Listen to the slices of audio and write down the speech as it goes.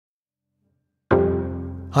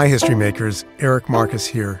Hi, History Makers. Eric Marcus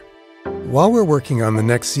here. While we're working on the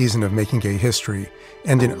next season of Making Gay History,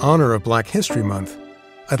 and in honor of Black History Month,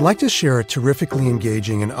 I'd like to share a terrifically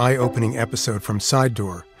engaging and eye-opening episode from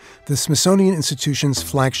Sidedoor, the Smithsonian Institution's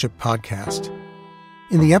flagship podcast.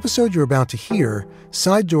 In the episode you're about to hear,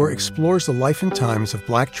 Sidedoor explores the life and times of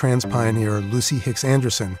Black trans pioneer Lucy Hicks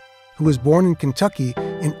Anderson, who was born in Kentucky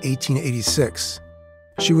in 1886.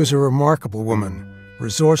 She was a remarkable woman,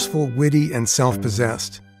 resourceful, witty, and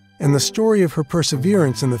self-possessed. And the story of her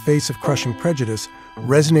perseverance in the face of crushing prejudice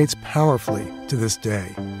resonates powerfully to this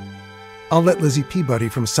day. I'll let Lizzie Peabody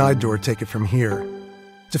from Sidedoor take it from here.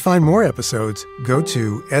 To find more episodes, go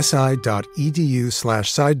to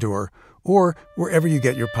si.edu/Sidedoor or wherever you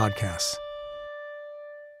get your podcasts.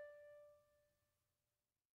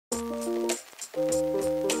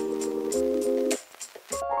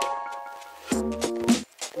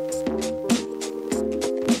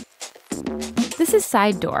 This is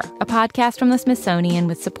Sidedoor, a podcast from the Smithsonian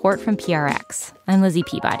with support from PRX. I'm Lizzie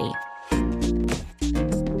Peabody.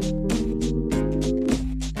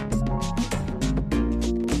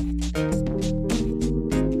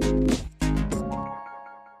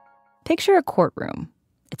 Picture a courtroom.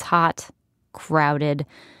 It's hot, crowded.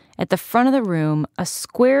 At the front of the room, a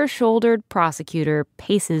square-shouldered prosecutor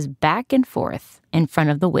paces back and forth in front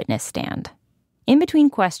of the witness stand. In between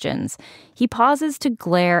questions, he pauses to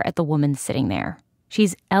glare at the woman sitting there.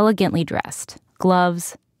 She's elegantly dressed.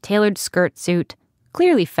 Gloves, tailored skirt suit,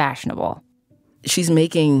 clearly fashionable. She's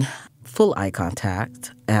making full eye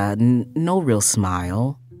contact, no real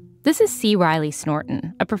smile. This is C. Riley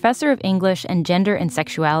Snorton, a professor of English and gender and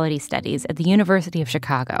sexuality studies at the University of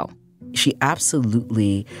Chicago. She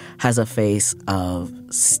absolutely has a face of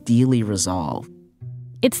steely resolve.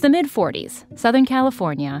 It's the mid-40s, Southern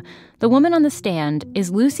California. The woman on the stand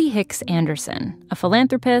is Lucy Hicks Anderson, a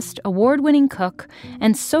philanthropist, award-winning cook,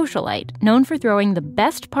 and socialite known for throwing the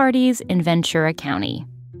best parties in Ventura County.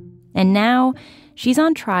 And now, she's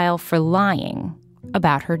on trial for lying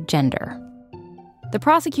about her gender. The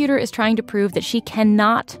prosecutor is trying to prove that she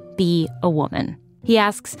cannot be a woman. He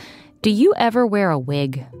asks, "Do you ever wear a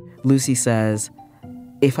wig?" Lucy says,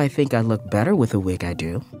 "If I think I look better with a wig, I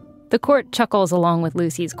do." The court chuckles along with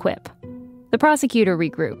Lucy's quip. The prosecutor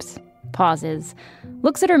regroups, pauses,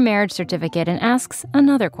 looks at her marriage certificate and asks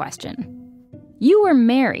another question. "You were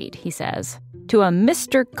married," he says, "to a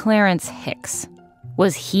Mr. Clarence Hicks.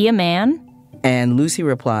 Was he a man?" And Lucy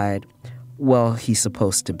replied, "Well, he's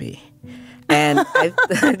supposed to be." And I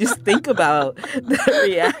just think about that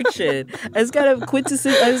reaction as kind of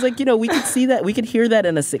quintessential. I was like, we could see that, we could hear that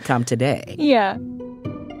in a sitcom today. Yeah.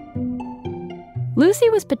 Lucy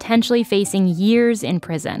was potentially facing years in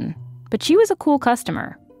prison, but she was a cool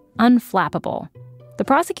customer, unflappable. The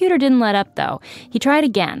prosecutor didn't let up, though. He tried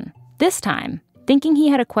again, this time thinking he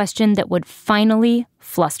had a question that would finally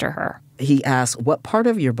fluster her. He asked, "What part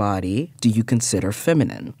of your body do you consider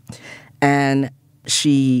feminine?" And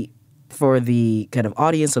she, for the kind of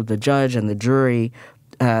audience of the judge and the jury,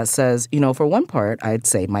 says, for one part, I'd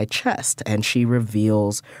say my chest. And she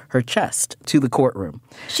reveals her chest to the courtroom.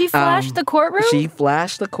 She flashed the courtroom? She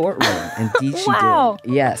flashed the courtroom. Indeed she Wow.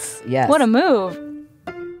 did. Yes. What a move.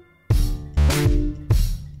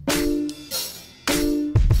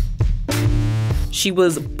 She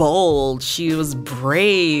was bold. She was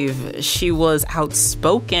brave. She was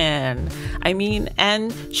outspoken.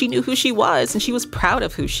 And she knew who she was, and she was proud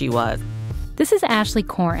of who she was. This is Ashley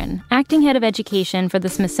Corin, acting head of education for the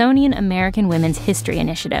Smithsonian American Women's History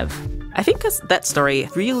Initiative. I think that story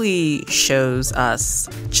really shows us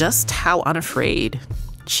just how unafraid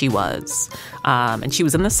she was. And she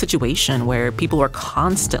was in this situation where people were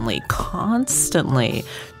constantly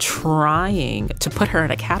trying to put her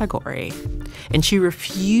in a category. And she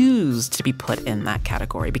refused to be put in that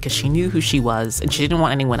category because she knew who she was and she didn't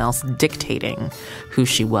want anyone else dictating who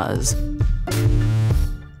she was.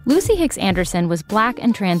 Lucy Hicks Anderson was Black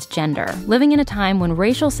and transgender, living in a time when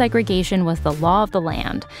racial segregation was the law of the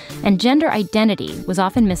land, and gender identity was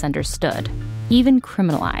often misunderstood, even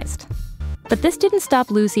criminalized. But this didn't stop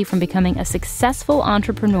Lucy from becoming a successful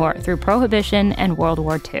entrepreneur through Prohibition and World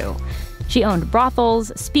War II. She owned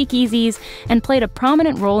brothels, speakeasies, and played a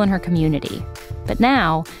prominent role in her community. But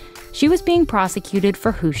now, she was being prosecuted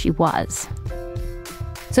for who she was.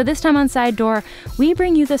 So this time on Sidedoor, we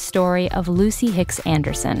bring you the story of Lucy Hicks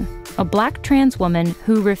Anderson, a Black trans woman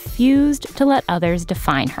who refused to let others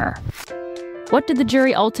define her. What did the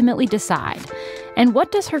jury ultimately decide? And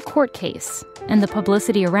what does her court case, and the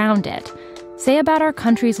publicity around it, say about our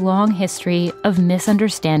country's long history of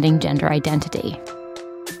misunderstanding gender identity?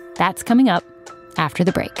 That's coming up after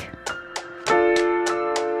the break.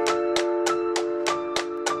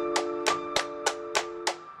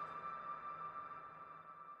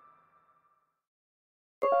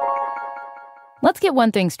 let's get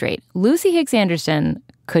one thing straight. Lucy Hicks Anderson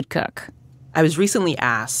could cook. I was recently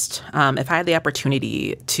asked if I had the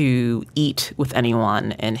opportunity to eat with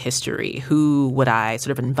anyone in history, who would I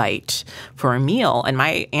sort of invite for a meal? And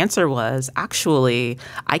my answer was, actually,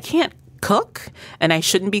 I can't cook and I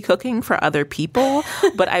shouldn't be cooking for other people,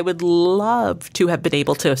 but I would love to have been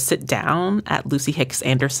able to sit down at Lucy Hicks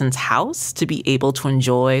Anderson's house to be able to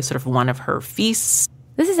enjoy sort of one of her feasts.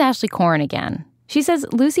 This is Ashley Corrin again. She says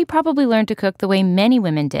Lucy probably learned to cook the way many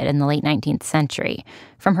women did in the late 19th century,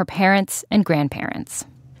 from her parents and grandparents.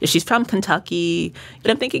 She's from Kentucky.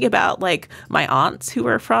 And I'm thinking about, like, my aunts who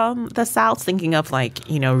are from the South, thinking of, like,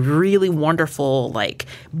 you know, really wonderful, like,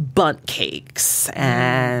 bundt cakes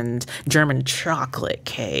and German chocolate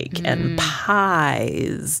cake and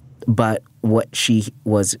pies. But what she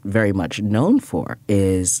was very much known for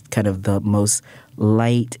is kind of the most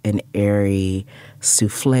light and airy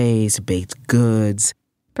soufflés, baked goods.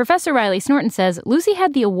 Professor Riley Snorton says Lucy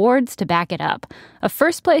had the awards to back it up. A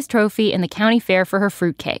first-place trophy in the county fair for her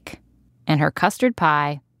fruitcake, and her custard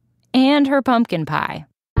pie, and her pumpkin pie.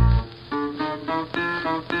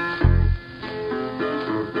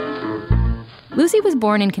 Lucy was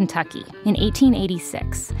born in Kentucky in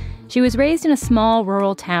 1886. She was raised in a small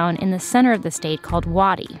rural town in the center of the state called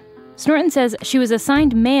Waddy. Snorton says she was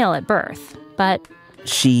assigned male at birth, but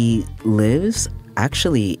she lives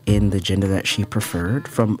actually in the gender that she preferred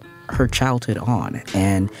from her childhood on,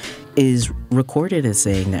 and is recorded as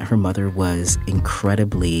saying that her mother was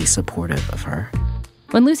incredibly supportive of her.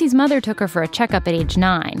 When Lucy's mother took her for a checkup at age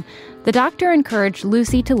 9, the doctor encouraged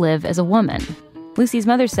Lucy to live as a woman. Lucy's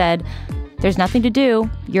mother said, "There's nothing to do.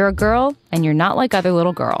 You're a girl, and you're not like other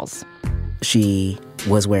little girls." She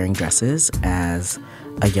was wearing dresses as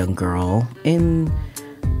a young girl,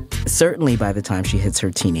 certainly by the time she hits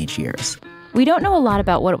her teenage years. We don't know a lot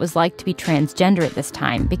about what it was like to be transgender at this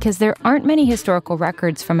time because there aren't many historical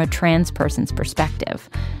records from a trans person's perspective.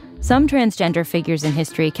 Some transgender figures in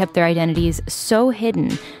history kept their identities so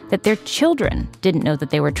hidden that their children didn't know that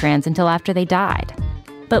they were trans until after they died.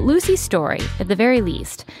 But Lucy's story, at the very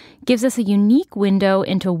least, gives us a unique window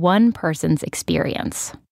into one person's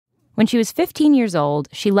experience. When she was 15 years old,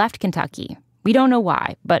 she left Kentucky. We don't know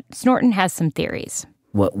why, but Snorton has some theories.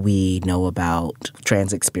 What we know about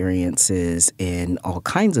trans experiences in all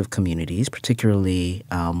kinds of communities, particularly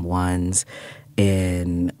ones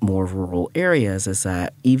in more rural areas, is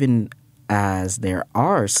that even as there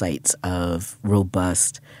are sites of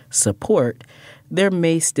robust support, there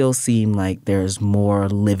may still seem like there's more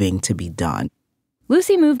living to be done.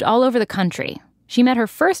 Lucy moved all over the country. She met her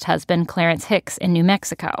first husband, Clarence Hicks, in New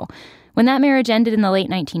Mexico. When that marriage ended in the late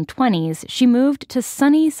 1920s, she moved to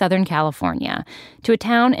sunny Southern California, to a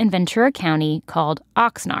town in Ventura County called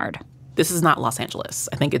Oxnard. This is not Los Angeles.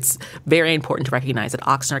 I think it's very important to recognize that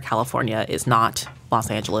Oxnard, California is not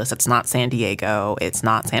Los Angeles. It's not San Diego. It's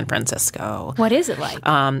not San Francisco. What is it like?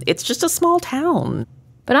 It's just a small town.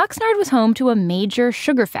 But Oxnard was home to a major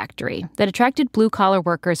sugar factory that attracted blue-collar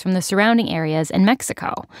workers from the surrounding areas and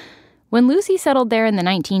Mexico. When Lucy settled there in the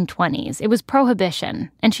 1920s, it was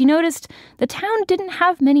Prohibition, and she noticed the town didn't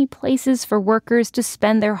have many places for workers to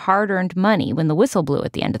spend their hard-earned money when the whistle blew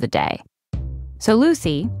at the end of the day. So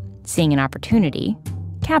Lucy, seeing an opportunity,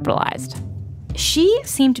 capitalized. She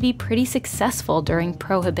seemed to be pretty successful during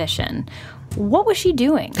Prohibition. What was she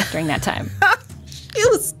doing during that time? She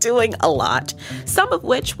was doing a lot, some of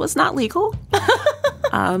which was not legal,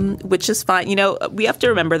 which is fine. You know, we have to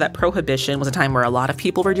remember that Prohibition was a time where a lot of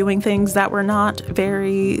people were doing things that were not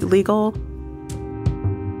very legal.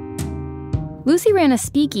 Lucy ran a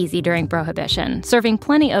speakeasy during Prohibition, serving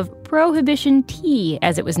plenty of Prohibition tea,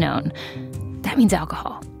 as it was known. That means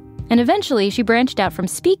alcohol. And eventually, she branched out from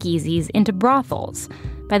speakeasies into brothels.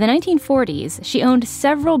 By the 1940s, she owned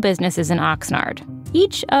several businesses in Oxnard,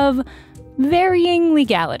 each of varying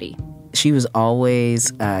legality. She was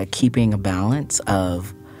always keeping a balance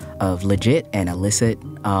of legit and illicit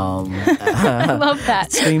I love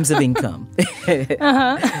that. streams of income.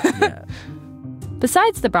 Yeah.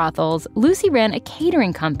 Besides the brothels, Lucy ran a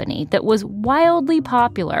catering company that was wildly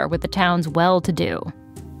popular with the town's well-to-do.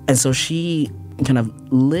 And so she kind of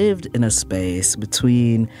lived in a space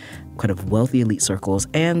between kind of wealthy elite circles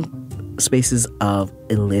and spaces of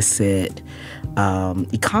illicit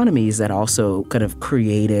economies that also kind of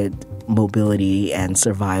created mobility and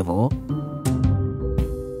survival.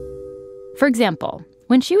 For example,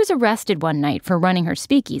 when she was arrested one night for running her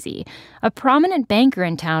speakeasy, a prominent banker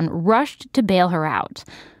in town rushed to bail her out.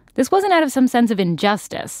 This wasn't out of some sense of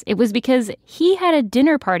injustice. It was because he had a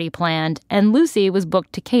dinner party planned and Lucy was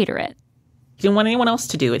booked to cater it. He didn't want anyone else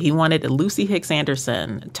to do it. He wanted Lucy Hicks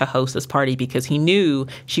Anderson to host this party because he knew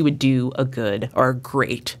she would do a good or a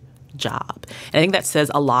great job. And I think that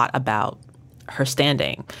says a lot about her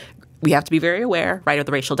standing. We have to be very aware, right, of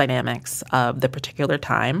the racial dynamics of the particular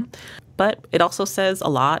time. But it also says a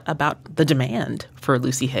lot about the demand for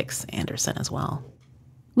Lucy Hicks Anderson as well.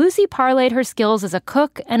 Lucy parlayed her skills as a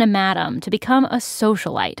cook and a madam to become a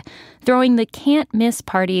socialite, throwing the can't-miss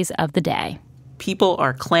parties of the day. People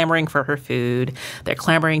are clamoring for her food. They're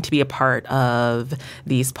clamoring to be a part of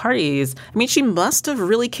these parties. I mean, she must have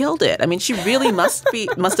really killed it. I mean, she really must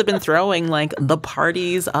have been throwing like the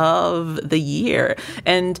parties of the year.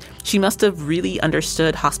 And she must have really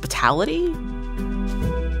understood hospitality.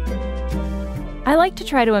 I like to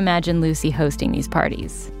try to imagine Lucy hosting these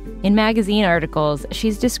parties. In magazine articles,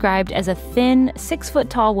 she's described as a thin,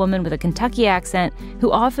 6-foot-tall woman with a Kentucky accent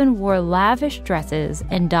who often wore lavish dresses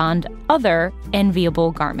and donned other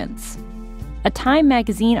enviable garments. A Time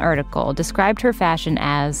magazine article described her fashion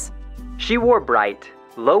as, "She wore bright,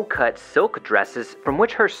 low-cut silk dresses from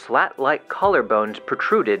which her slat-like collarbones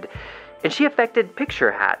protruded, and she affected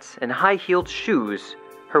picture hats and high-heeled shoes.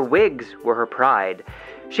 Her wigs were her pride.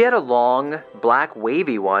 She had a long, black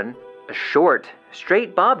wavy one, a short,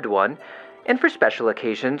 straight-bobbed one, and for special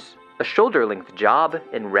occasions, a shoulder-length job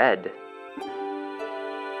in red."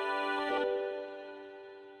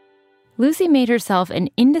 Lucy made herself an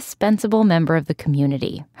indispensable member of the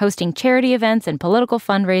community, hosting charity events and political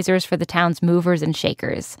fundraisers for the town's movers and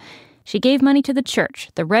shakers. She gave money to the church,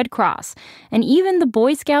 the Red Cross, and even the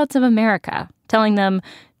Boy Scouts of America, telling them,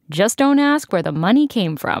 just don't ask where the money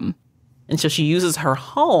came from. And so she uses her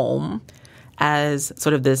home as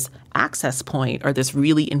sort of this access point or this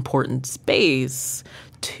really important space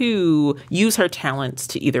to use her talents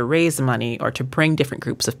to either raise money or to bring different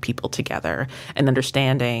groups of people together, and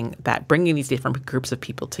understanding that bringing these different groups of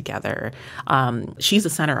people together, she's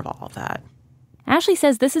the center of all of that. Ashley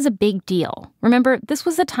says this is a big deal. Remember, this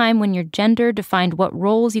was a time when your gender defined what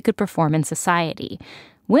roles you could perform in society.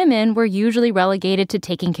 Women were usually relegated to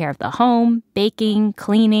taking care of the home, baking,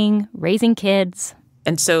 cleaning, raising kids.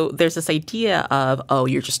 And so there's this idea of, oh,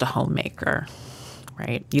 you're just a homemaker,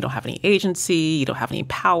 right? You don't have any agency, you don't have any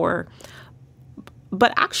power.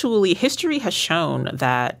 But actually, history has shown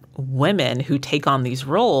that women who take on these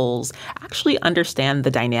roles actually understand the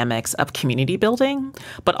dynamics of community building,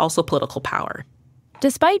 but also political power.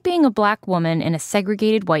 Despite being a Black woman in a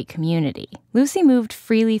segregated white community, Lucy moved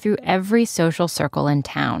freely through every social circle in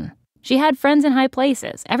town. She had friends in high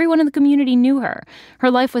places. Everyone in the community knew her. Her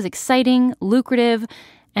life was exciting, lucrative,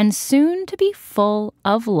 and soon to be full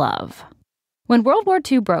of love. When World War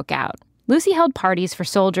II broke out, Lucy held parties for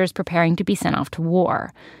soldiers preparing to be sent off to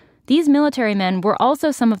war. These military men were also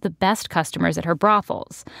some of the best customers at her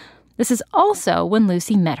brothels. This is also when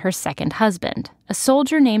Lucy met her second husband, a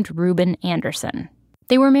soldier named Reuben Anderson.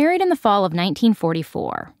 They were married in the fall of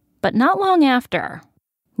 1944, but not long after,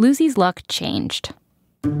 Lucy's luck changed.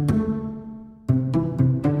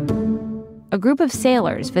 A group of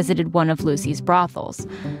sailors visited one of Lucy's brothels.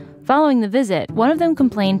 Following the visit, one of them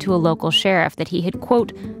complained to a local sheriff that he had,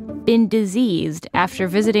 quote, been diseased after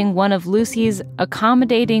visiting one of Lucy's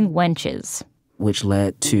accommodating wenches, which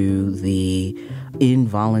led to the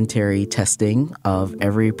involuntary testing of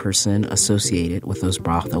every person associated with those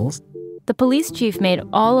brothels. The police chief made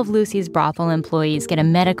all of Lucy's brothel employees get a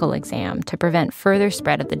medical exam to prevent further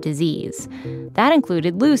spread of the disease. That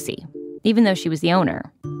included Lucy, even though she was the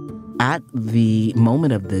owner. At the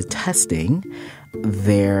moment of the testing,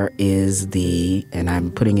 there is the, and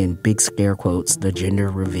I'm putting in big scare quotes, the gender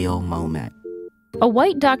reveal moment. A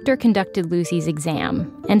white doctor conducted Lucy's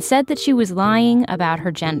exam and said that she was lying about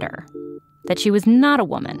her gender, that she was not a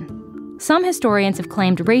woman. Some historians have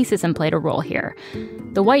claimed racism played a role here.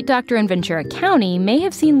 The white doctor in Ventura County may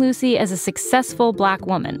have seen Lucy as a successful Black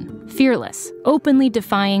woman, fearless, openly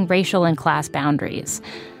defying racial and class boundaries.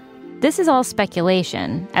 This is all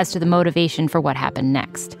speculation as to the motivation for what happened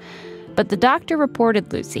next. But the doctor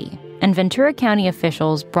reported Lucy, and Ventura County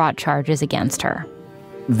officials brought charges against her.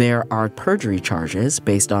 There are perjury charges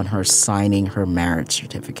based on her signing her marriage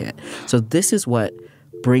certificate. So this is what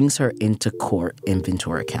brings her into court in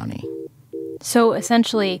Ventura County. So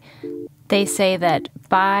essentially, they say that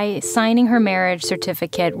by signing her marriage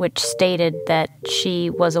certificate, which stated that she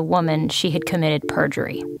was a woman, she had committed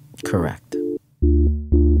perjury. Correct.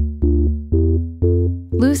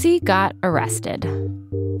 Lucy got arrested.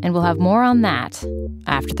 And we'll have more on that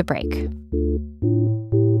after the break.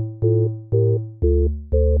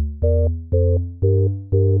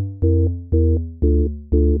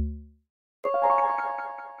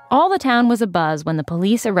 All the town was abuzz when the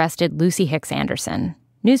police arrested Lucy Hicks Anderson.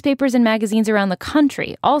 Newspapers and magazines around the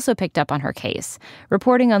country also picked up on her case,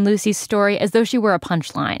 reporting on Lucy's story as though she were a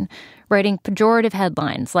punchline, writing pejorative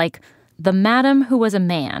headlines like, "The Madam Who Was a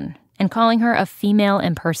Man," and calling her a female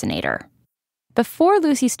impersonator. Before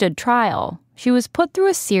Lucy stood trial, she was put through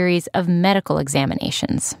a series of medical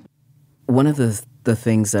examinations. One of the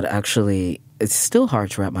things that actually it's still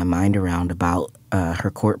hard to wrap my mind around about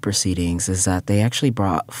her court proceedings is that they actually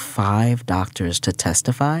brought 5 doctors to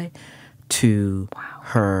testify to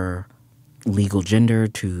her legal gender,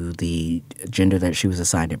 to the gender that she was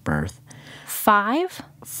assigned at birth. 5?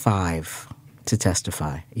 5 to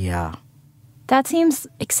testify, yeah. That seems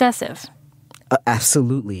excessive.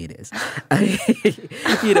 Absolutely it is.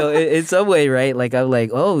 In some way, right? Like, I'm like,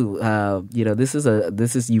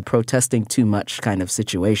 this is you protesting too much kind of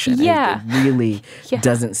situation. Yeah. It really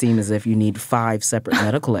doesn't seem as if you need 5 separate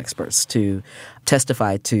medical experts to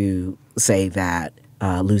testify to say that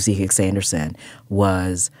Lucy Hicks Anderson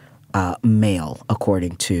was male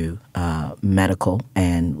according to medical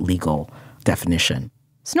and legal definition.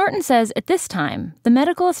 Snorton says at this time, the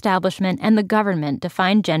medical establishment and the government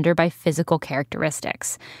defined gender by physical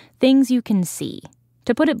characteristics, things you can see.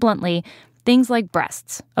 To put it bluntly, things like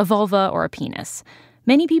breasts, a vulva, or a penis.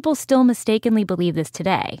 Many people still mistakenly believe this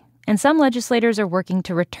today, and some legislators are working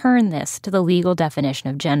to return this to the legal definition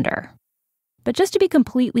of gender. But just to be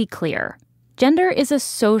completely clear, gender is a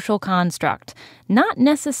social construct, not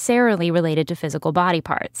necessarily related to physical body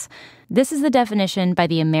parts. This is the definition by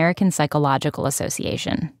the American Psychological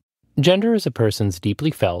Association. Gender is a person's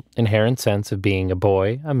deeply felt, inherent sense of being a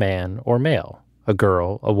boy, a man, or male, a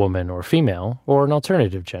girl, a woman, or female, or an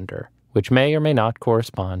alternative gender, which may or may not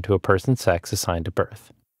correspond to a person's sex assigned at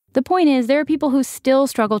birth. The point is, there are people who still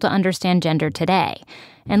struggle to understand gender today,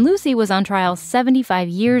 and Lucy was on trial 75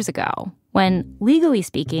 years ago, when, legally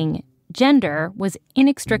speaking, gender was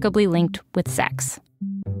inextricably linked with sex.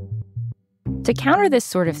 To counter this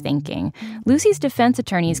sort of thinking, Lucy's defense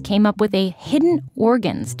attorneys came up with a hidden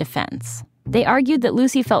organs defense. They argued that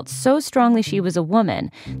Lucy felt so strongly she was a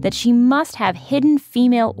woman that she must have hidden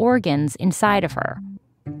female organs inside of her.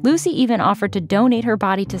 Lucy even offered to donate her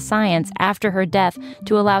body to science after her death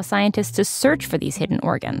to allow scientists to search for these hidden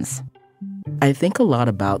organs. I think a lot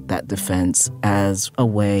about that defense as a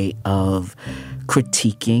way of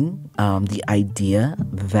critiquing the idea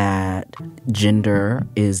that gender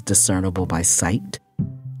is discernible by sight.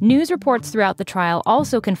 News reports throughout the trial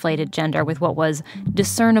also conflated gender with what was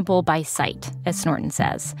discernible by sight, as Snorton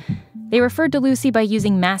says. They referred to Lucy by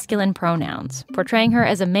using masculine pronouns, portraying her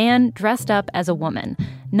as a man dressed up as a woman,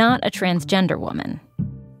 not a transgender woman.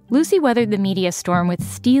 Lucy weathered the media storm with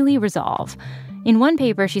steely resolve. In one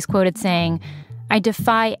paper, she's quoted saying, "I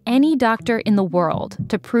defy any doctor in the world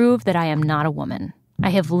to prove that I am not a woman. I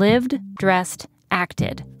have lived, dressed,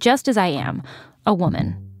 acted, just as I am, a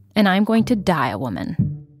woman, and I'm going to die a woman."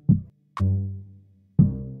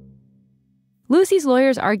 Lucy's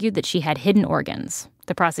lawyers argued that she had hidden organs.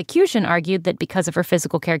 The prosecution argued that because of her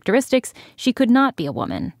physical characteristics, she could not be a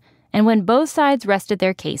woman. And when both sides rested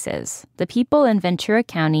their cases, the people in Ventura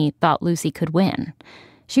County thought Lucy could win.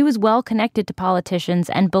 She was well connected to politicians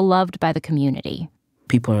and beloved by the community.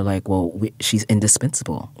 People are like, well, she's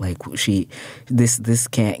indispensable. Like, she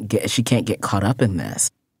can't get caught up in this.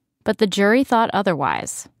 But the jury thought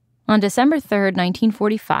otherwise. On December 3rd,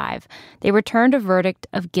 1945, they returned a verdict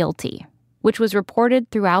of guilty, which was reported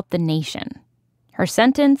throughout the nation. Her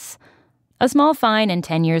sentence, a small fine and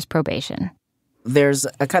 10 years probation. There's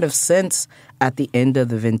a kind of sense at the end of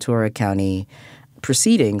the Ventura County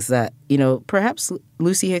proceedings that, perhaps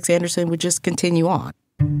Lucy Hicks Anderson would just continue on.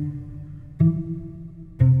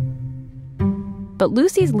 But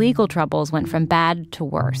Lucy's legal troubles went from bad to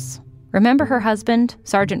worse. Remember her husband,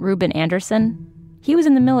 Sergeant Reuben Anderson? He was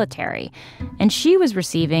in the military, and she was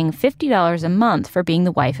receiving $50 a month for being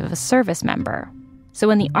the wife of a service member. So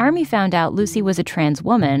when the Army found out Lucy was a trans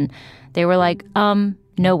woman, they were like,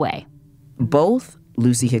 no way. Both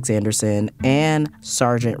Lucy Hicks Anderson and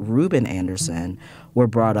Sergeant Reuben Anderson were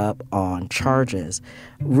brought up on charges.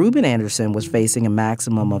 Reuben Anderson was facing a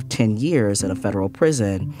maximum of 10 years in a federal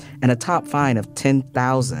prison and a top fine of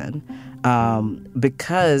 $10,000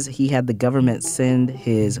 because he had the government send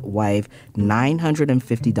his wife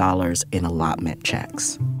 $950 in allotment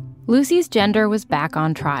checks. Lucy's gender was back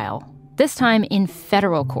on trial, this time in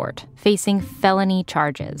federal court, facing felony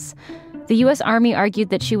charges. The U.S. Army argued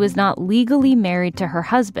that she was not legally married to her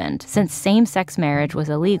husband since same-sex marriage was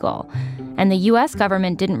illegal. And the U.S.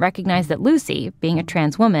 government didn't recognize that Lucy, being a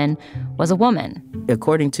trans woman, was a woman.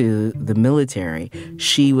 According to the military,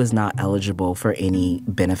 she was not eligible for any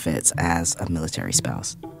benefits as a military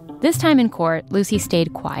spouse. This time in court, Lucy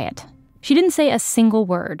stayed quiet. She didn't say a single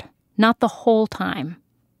word, not the whole time.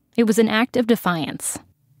 It was an act of defiance.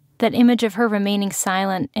 That image of her remaining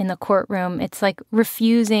silent in the courtroom, it's like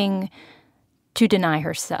refusing to deny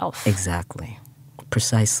herself. Exactly.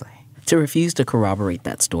 Precisely. To refuse to corroborate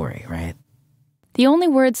that story, right? The only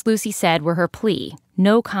words Lucy said were her plea,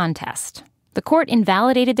 no contest. The court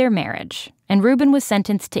invalidated their marriage, and Rubin was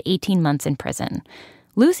sentenced to 18 months in prison.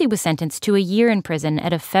 Lucy was sentenced to a year in prison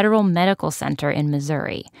at a federal medical center in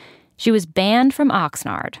Missouri. She was banned from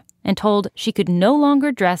Oxnard and told she could no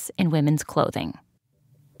longer dress in women's clothing.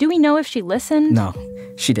 Do we know if she listened? No,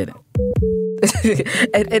 she didn't.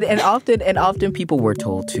 and often people were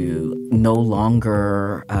told to no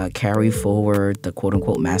longer carry forward the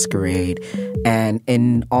quote-unquote masquerade. And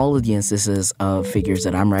in all of the instances of figures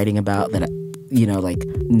that I'm writing about, that,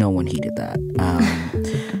 no one heeded that.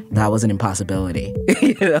 That was an impossibility.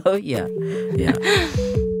 Yeah.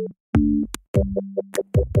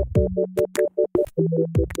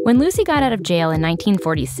 When Lucy got out of jail in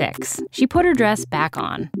 1946, she put her dress back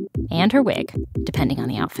on, and her wig, depending on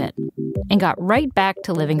the outfit, and got right back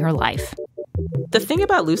to living her life. The thing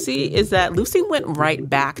about Lucy is that Lucy went right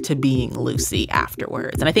back to being Lucy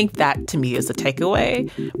afterwards. And I think that, to me, is the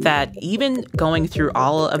takeaway, that even going through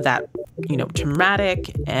all of that,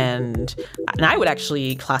 traumatic and I would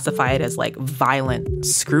actually classify it as, like, violent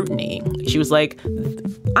scrutiny. She was like,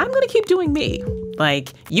 I'm going to keep doing me.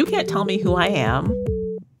 Like, you can't tell me who I am.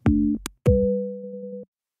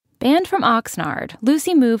 Banned from Oxnard,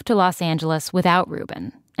 Lucy moved to Los Angeles without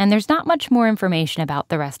Rubin. And there's not much more information about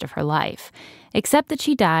the rest of her life, except that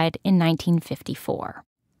she died in 1954.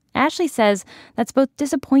 Ashley says that's both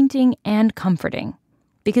disappointing and comforting,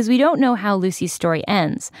 because we don't know how Lucy's story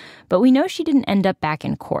ends, but we know she didn't end up back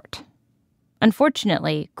in court.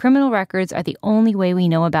 Unfortunately, criminal records are the only way we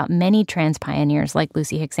know about many trans pioneers like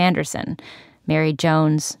Lucy Hicks Anderson, Mary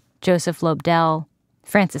Jones, Joseph Lobdell,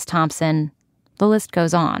 Frances Thompson. The list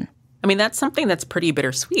goes on. I mean, that's something that's pretty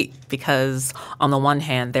bittersweet because on the one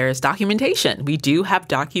hand, there's documentation. We do have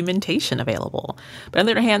documentation available. But on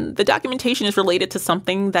the other hand, the documentation is related to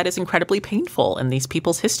something that is incredibly painful in these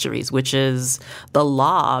people's histories, which is the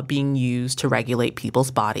law being used to regulate people's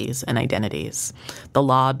bodies and identities, the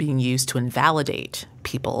law being used to invalidate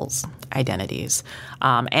people's identities,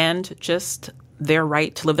 and just their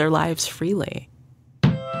right to live their lives freely.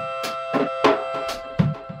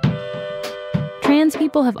 Trans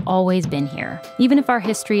people have always been here, even if our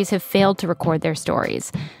histories have failed to record their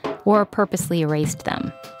stories or purposely erased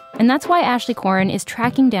them. And that's why Ashley Corin is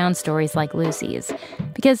tracking down stories like Lucy's,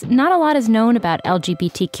 because not a lot is known about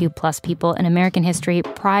LGBTQ plus people in American history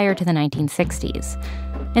prior to the 1960s.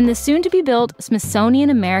 And the soon-to-be-built Smithsonian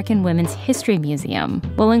American Women's History Museum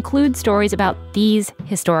will include stories about these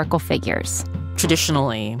historical figures.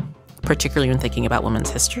 Traditionally, particularly when thinking about women's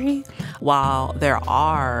history, while there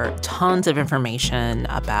are tons of information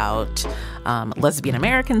about lesbian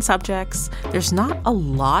American subjects, there's not a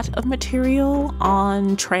lot of material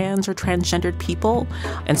on trans or transgendered people.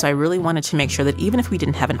 And so I really wanted to make sure that even if we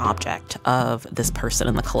didn't have an object of this person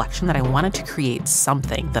in the collection, that I wanted to create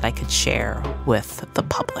something that I could share with the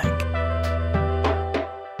public.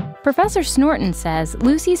 Professor Snorton says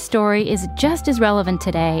Lucy's story is just as relevant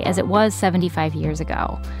today as it was 75 years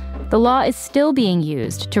ago. The law is still being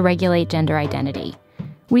used to regulate gender identity.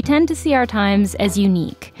 We tend to see our times as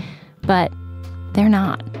unique, but they're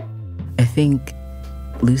not. I think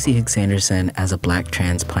Lucy Hicks Anderson, as a Black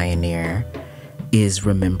trans pioneer, is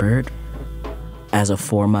remembered as a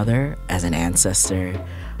foremother, as an ancestor,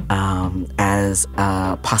 as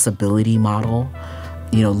a possibility model.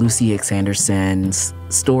 Lucy Hicks Anderson's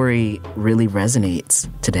story really resonates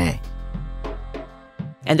today.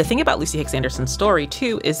 And the thing about Lucy Hicks Anderson's story,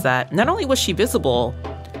 too, is that not only was she visible,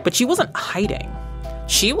 but she wasn't hiding.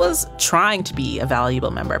 She was trying to be a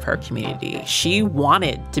valuable member of her community. She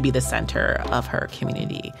wanted to be the center of her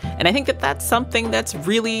community. And I think that that's something that's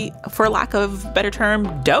really, for lack of a better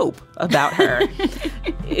term, dope about her.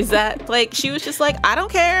 Is that, like, she was just like, I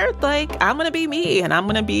don't care. Like, I'm going to be me, and I'm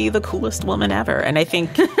going to be the coolest woman ever. And I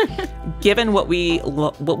think given what we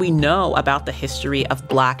know about the history of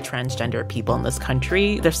Black transgender people in this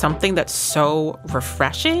country, there's something that's so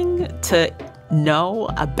refreshing to know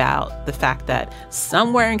about the fact that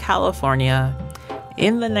somewhere in California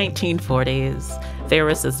in the 1940s, there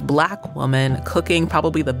was this Black woman cooking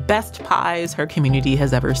probably the best pies her community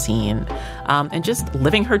has ever seen, and just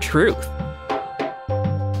living her truth.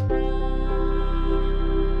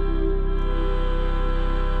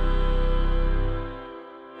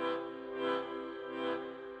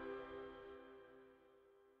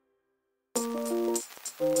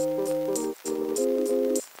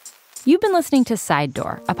 You've You've been listening to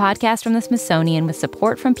Sidedoor, a podcast from the Smithsonian with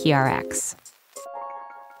support from PRX.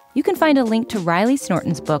 You can find a link to Riley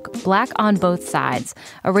Snorton's book, Black on Both Sides,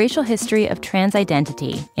 A Racial History of Trans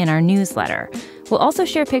Identity, in our newsletter. We'll also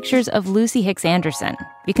share pictures of Lucy Hicks Anderson.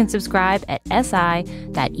 You can subscribe at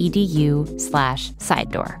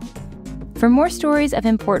si.edu/Sidedoor. For more stories of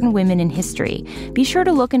important women in history, be sure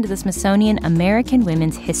to look into the Smithsonian American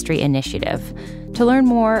Women's History Initiative. To learn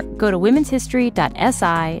more, go to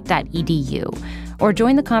womenshistory.si.edu or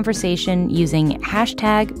join the conversation using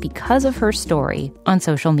 #BecauseOfHerStory on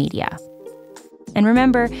social media. And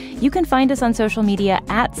remember, you can find us on social media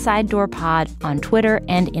at SidedoorPod on Twitter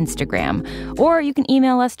and Instagram, or you can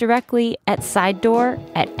email us directly at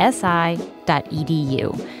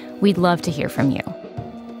sidedoor@si.edu. We'd love to hear from you.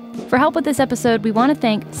 For help with this episode, we want to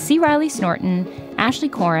thank C. Riley Snorton, Ashley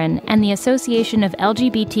Corin, and the Association of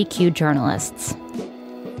LGBTQ Journalists.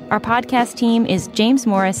 Our podcast team is James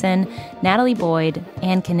Morrison, Natalie Boyd,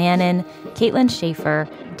 Ann Kananen, Caitlin Schaefer,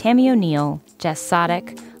 Tammy O'Neill, Jess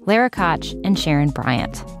Sodick, Lara Koch, and Sharon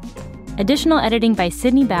Bryant. Additional editing by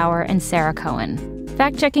Sydney Bauer and Sarah Cohen.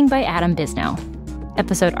 Fact-checking by Adam Bisnow.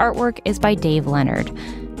 Episode artwork is by Dave Leonard.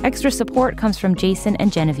 Extra support comes from Jason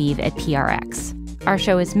and Genevieve at PRX. Our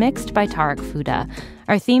show is mixed by Tarek Fuda.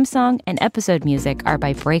 Our theme song and episode music are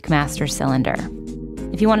by Breakmaster Cylinder.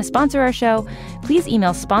 If you want to sponsor our show, please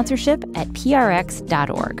email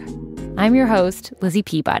sponsorship@prx.org. I'm your host, Lizzie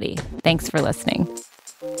Peabody. Thanks for listening.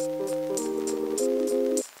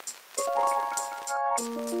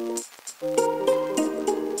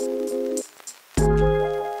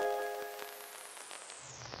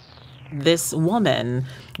 This woman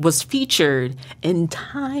was featured in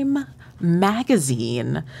Time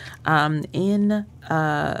magazine in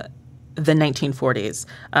the 1940s,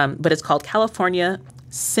 but it's called California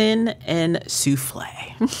Sin and Soufflé,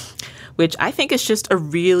 which I think is just a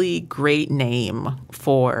really great name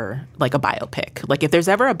for like a biopic. Like if there's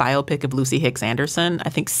ever a biopic of Lucy Hicks Anderson, I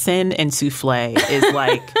think Sin and Soufflé is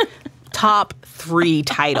like top 3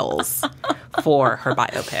 titles for her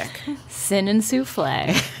biopic. Sin and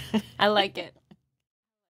Soufflé. I like it.